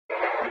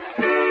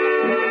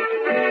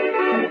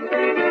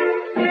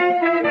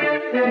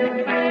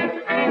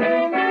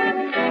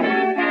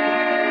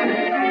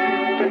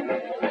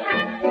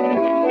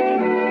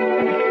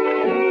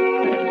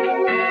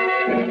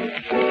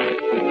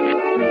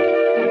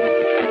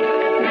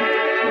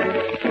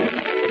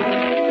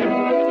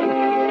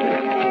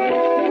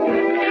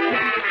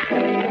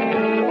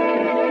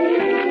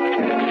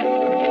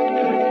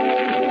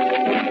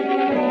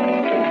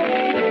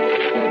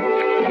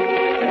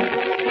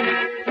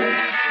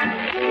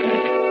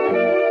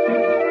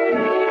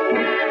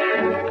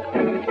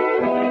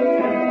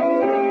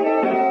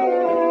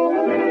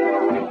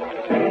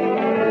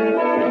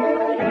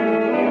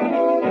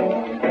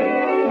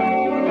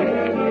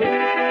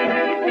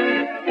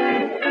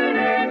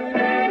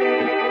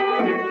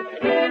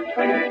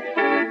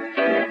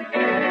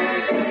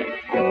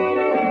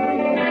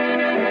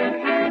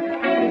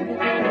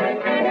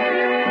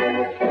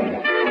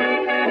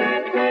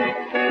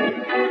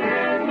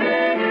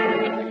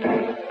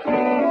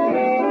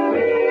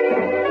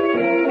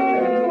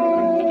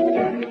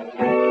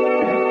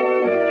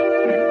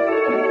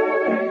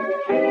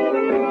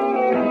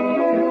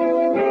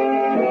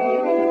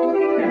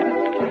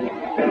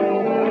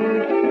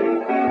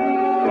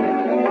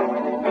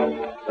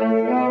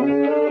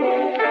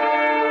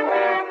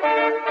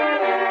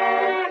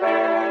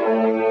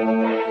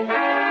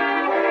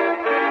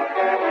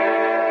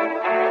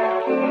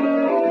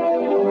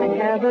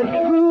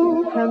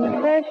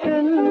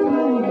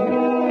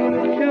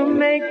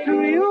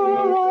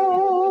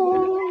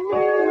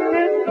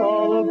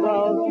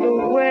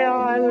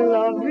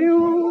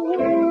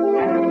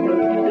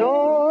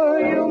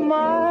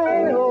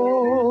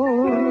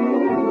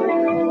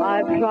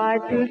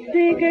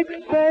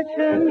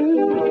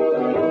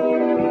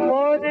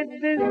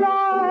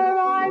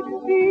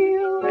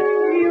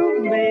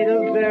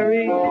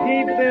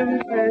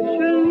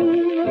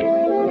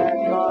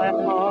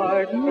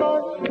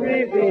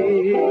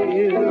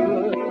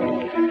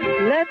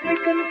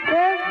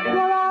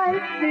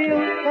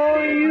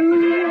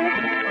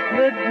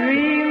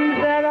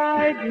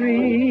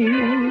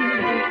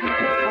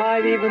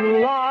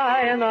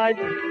I'd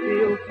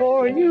feel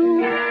for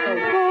you, or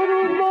go to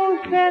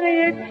most any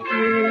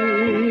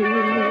extreme.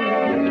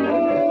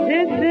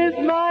 This is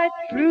my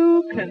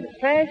true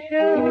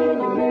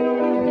confession.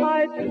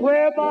 I'd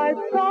swear by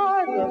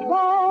stars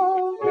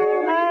above,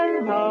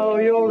 and now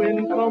you're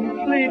in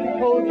complete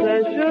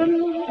possession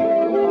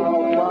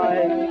of my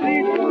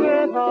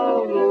secret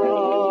of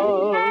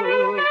love.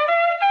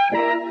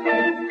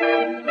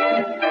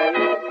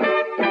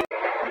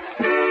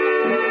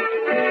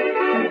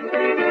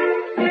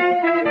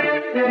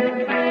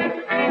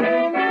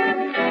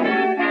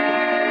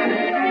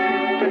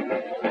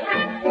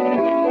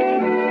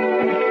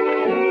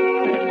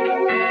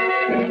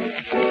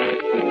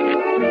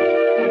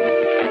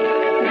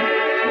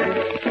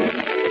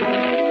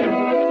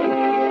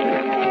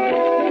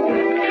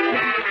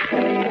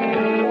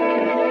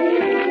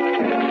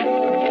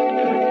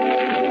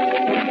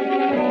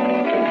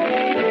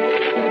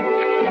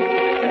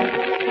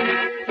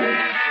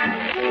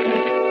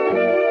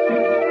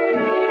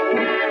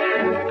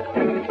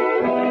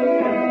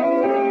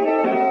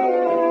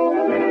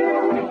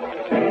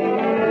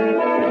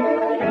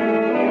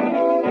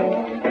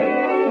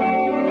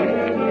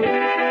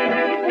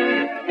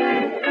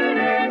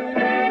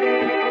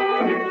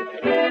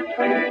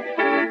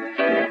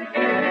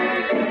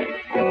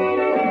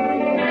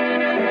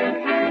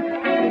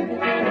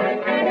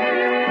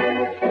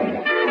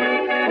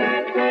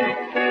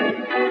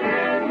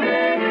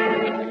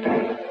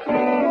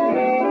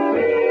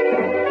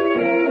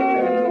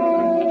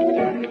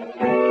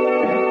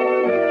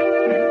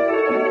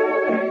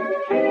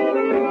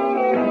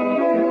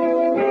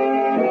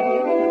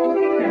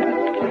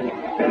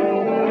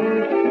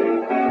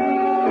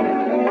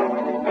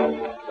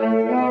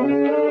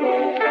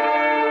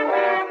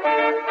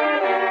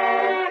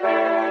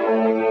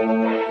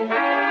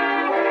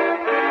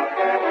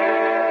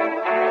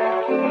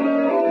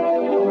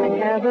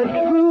 Have a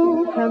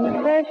true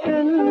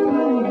confession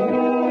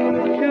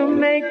to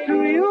make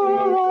to you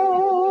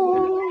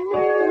alone.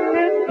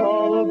 It's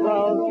all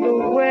about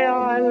the way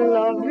I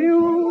love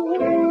you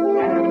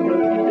and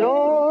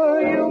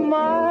adore you,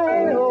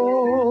 my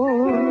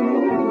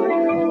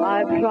own.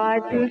 I've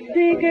tried to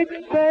seek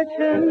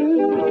expression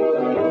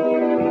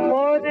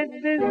for this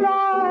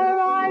desire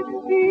I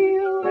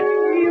feel.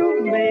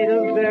 You've made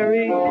a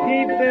very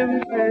deep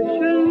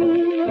impression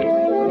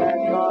that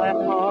my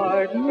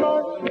heart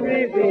must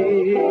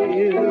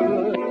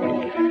reveal.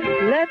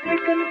 Let me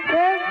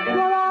confess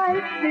what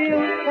I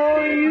feel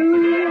for you,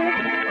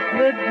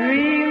 the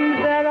dreams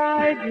that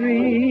I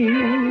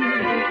dream.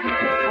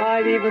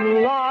 I'd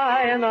even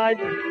lie and I'd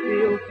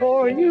steal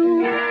for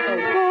you, or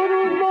go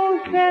to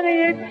most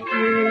any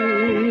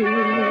extreme.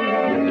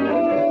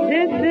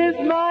 This is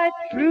my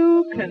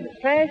true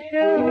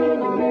confession.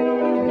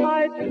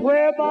 I'd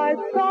swear by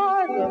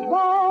stars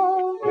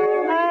above,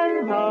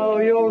 and now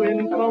you're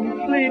in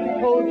complete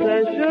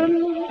possession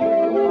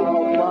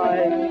of my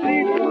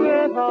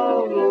secret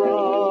of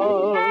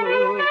love.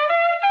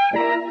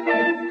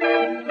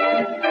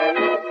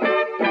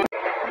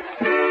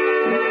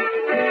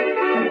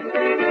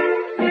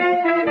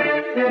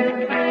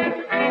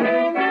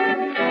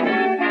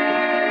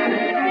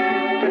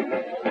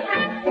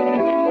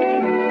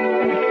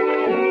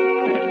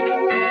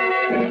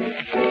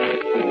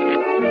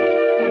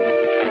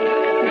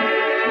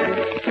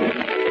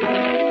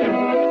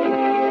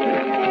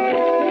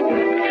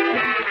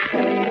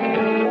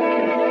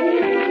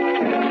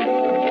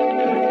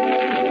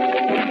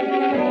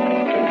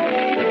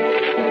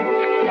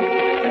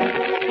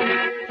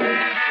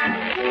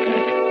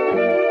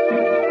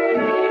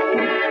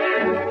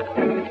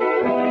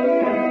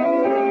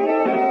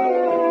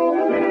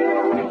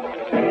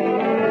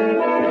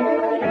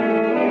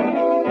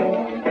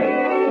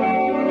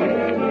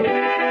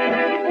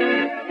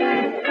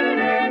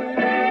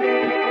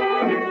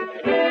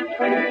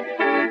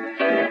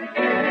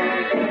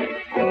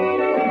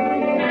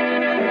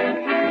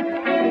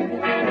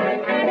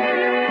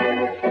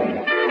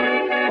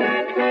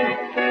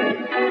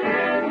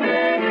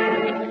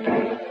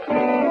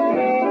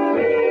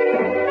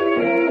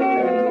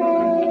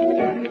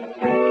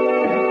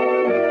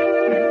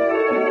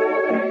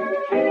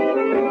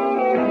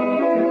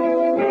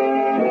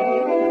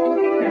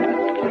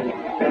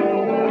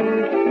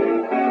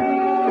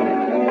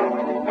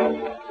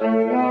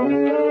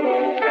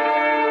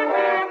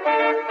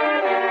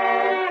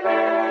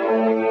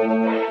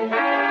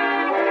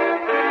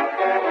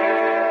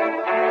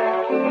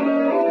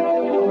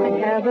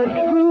 Have a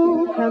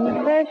true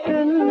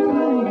confession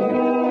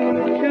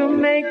to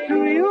make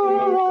to you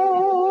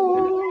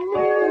alone.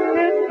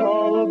 It's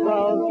all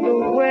about the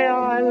way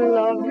I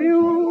love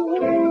you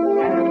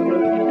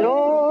and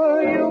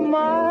adore you,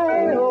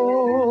 my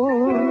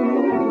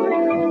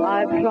own.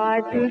 I've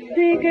tried to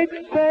seek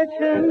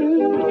expression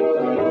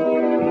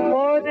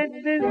for this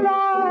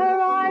desire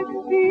I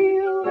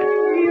feel.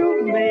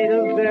 You've made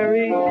a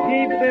very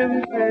deep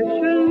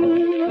impression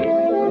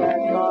that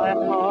my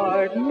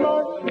heart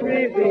must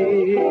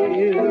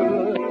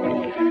reveal.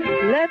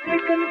 Let me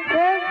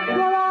confess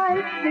what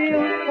I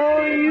feel for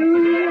you,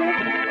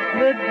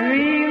 the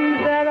dreams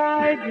that I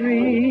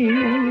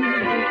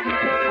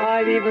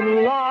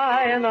even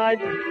lie and I'd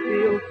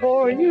steal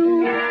for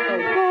you, or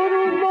go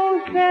to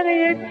most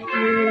any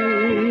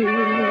extreme.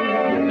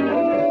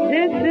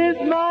 This is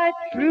my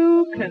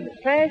true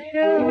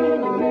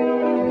confession.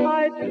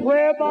 I'd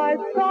swear by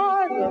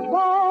stars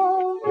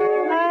above,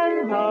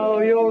 and now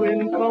you're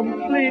in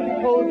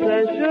complete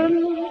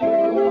possession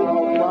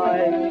of my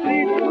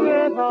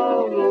secret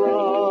of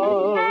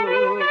love.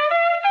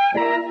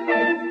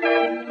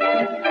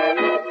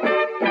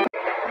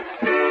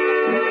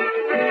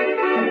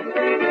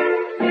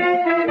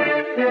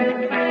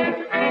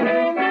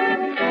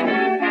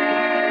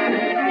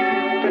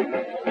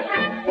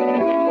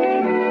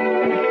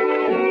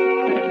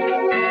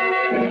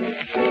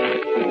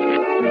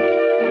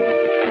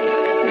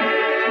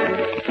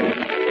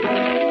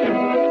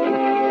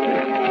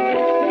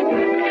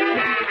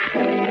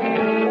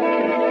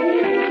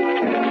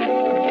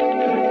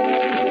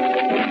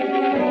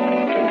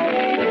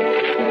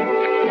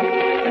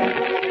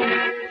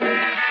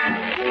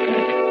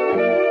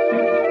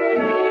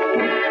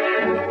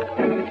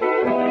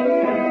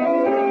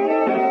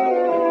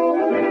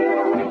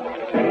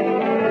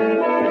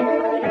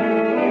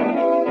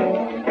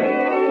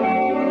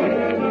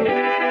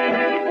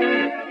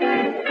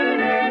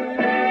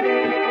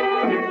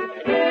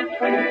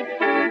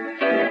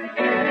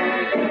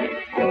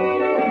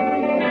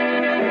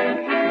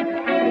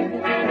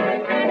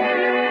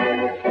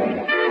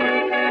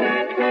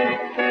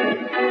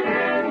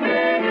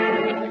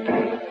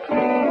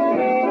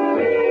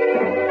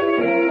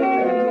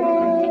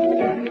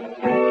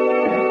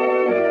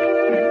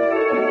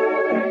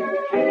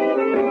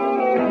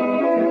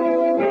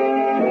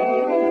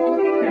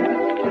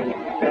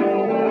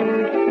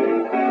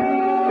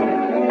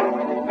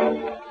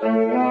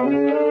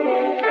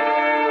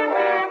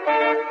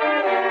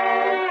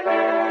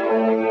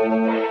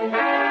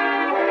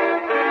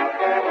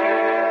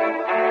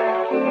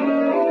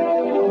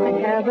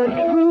 Have a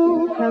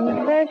true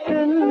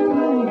confession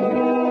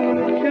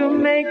to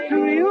make to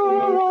you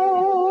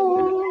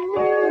alone.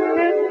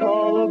 It's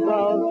all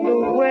about the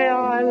way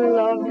I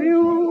love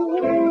you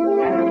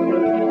and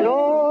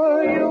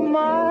adore you,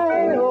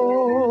 my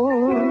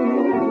own.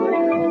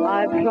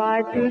 I've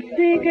tried to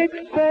seek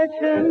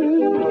expression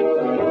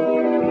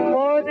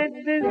for this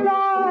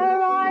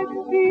desire I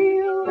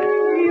feel.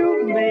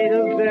 You've made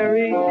a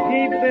very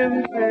deep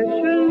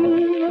impression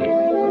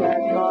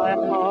that my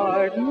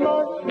heart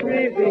must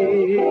reveal.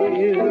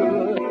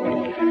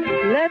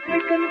 Let me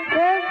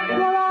confess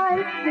what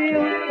I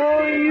feel for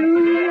you,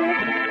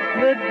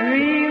 the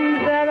dreams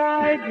that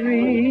I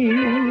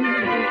dream.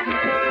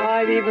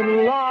 I'd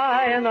even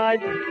lie and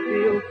I'd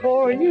steal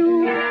for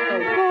you, or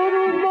go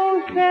to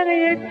most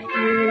any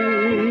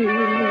extreme.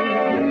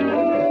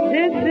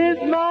 This is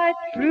my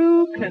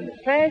true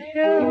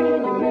confession.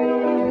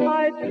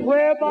 I'd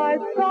swear by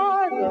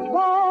stars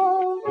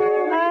above,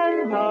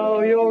 and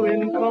now you're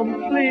in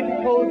complete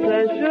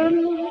possession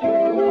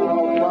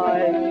of my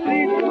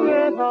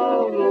secret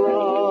of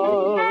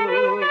love.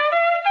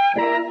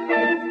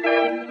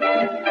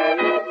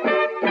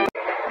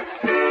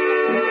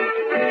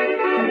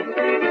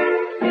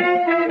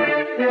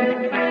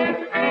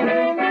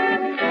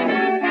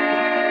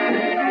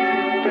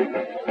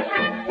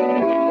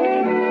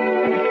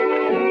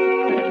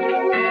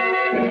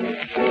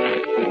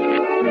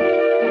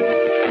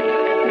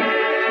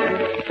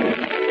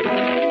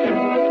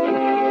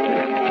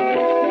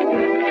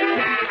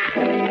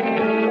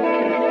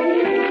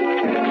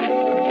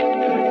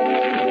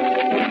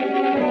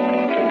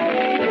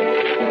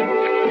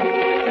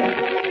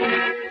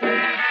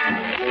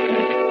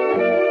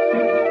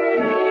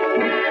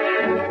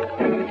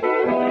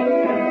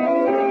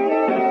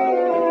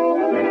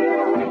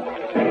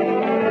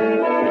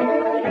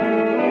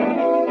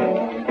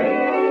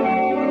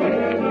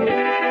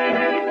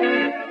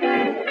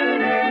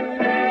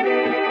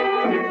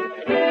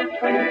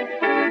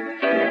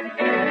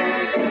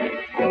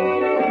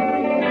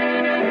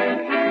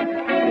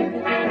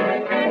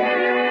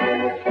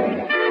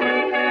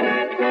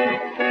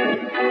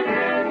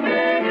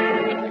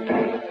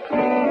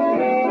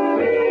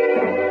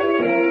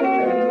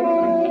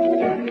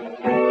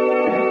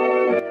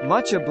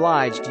 Much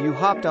obliged you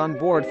hopped on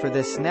board for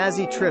this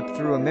snazzy trip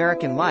through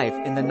American life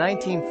in the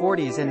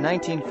 1940s and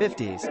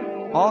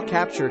 1950s, all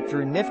captured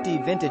through nifty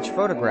vintage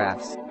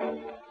photographs.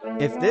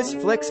 If this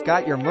flick's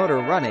got your motor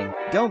running,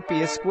 don't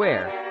be a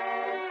square.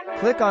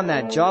 Click on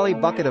that jolly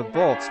bucket of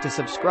bolts to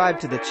subscribe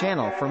to the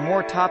channel for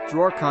more top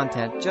drawer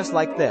content just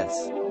like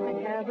this.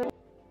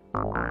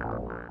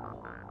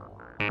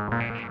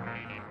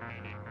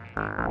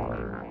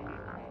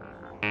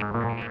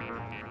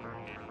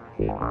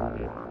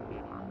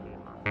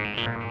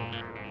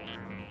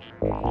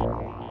 Wow.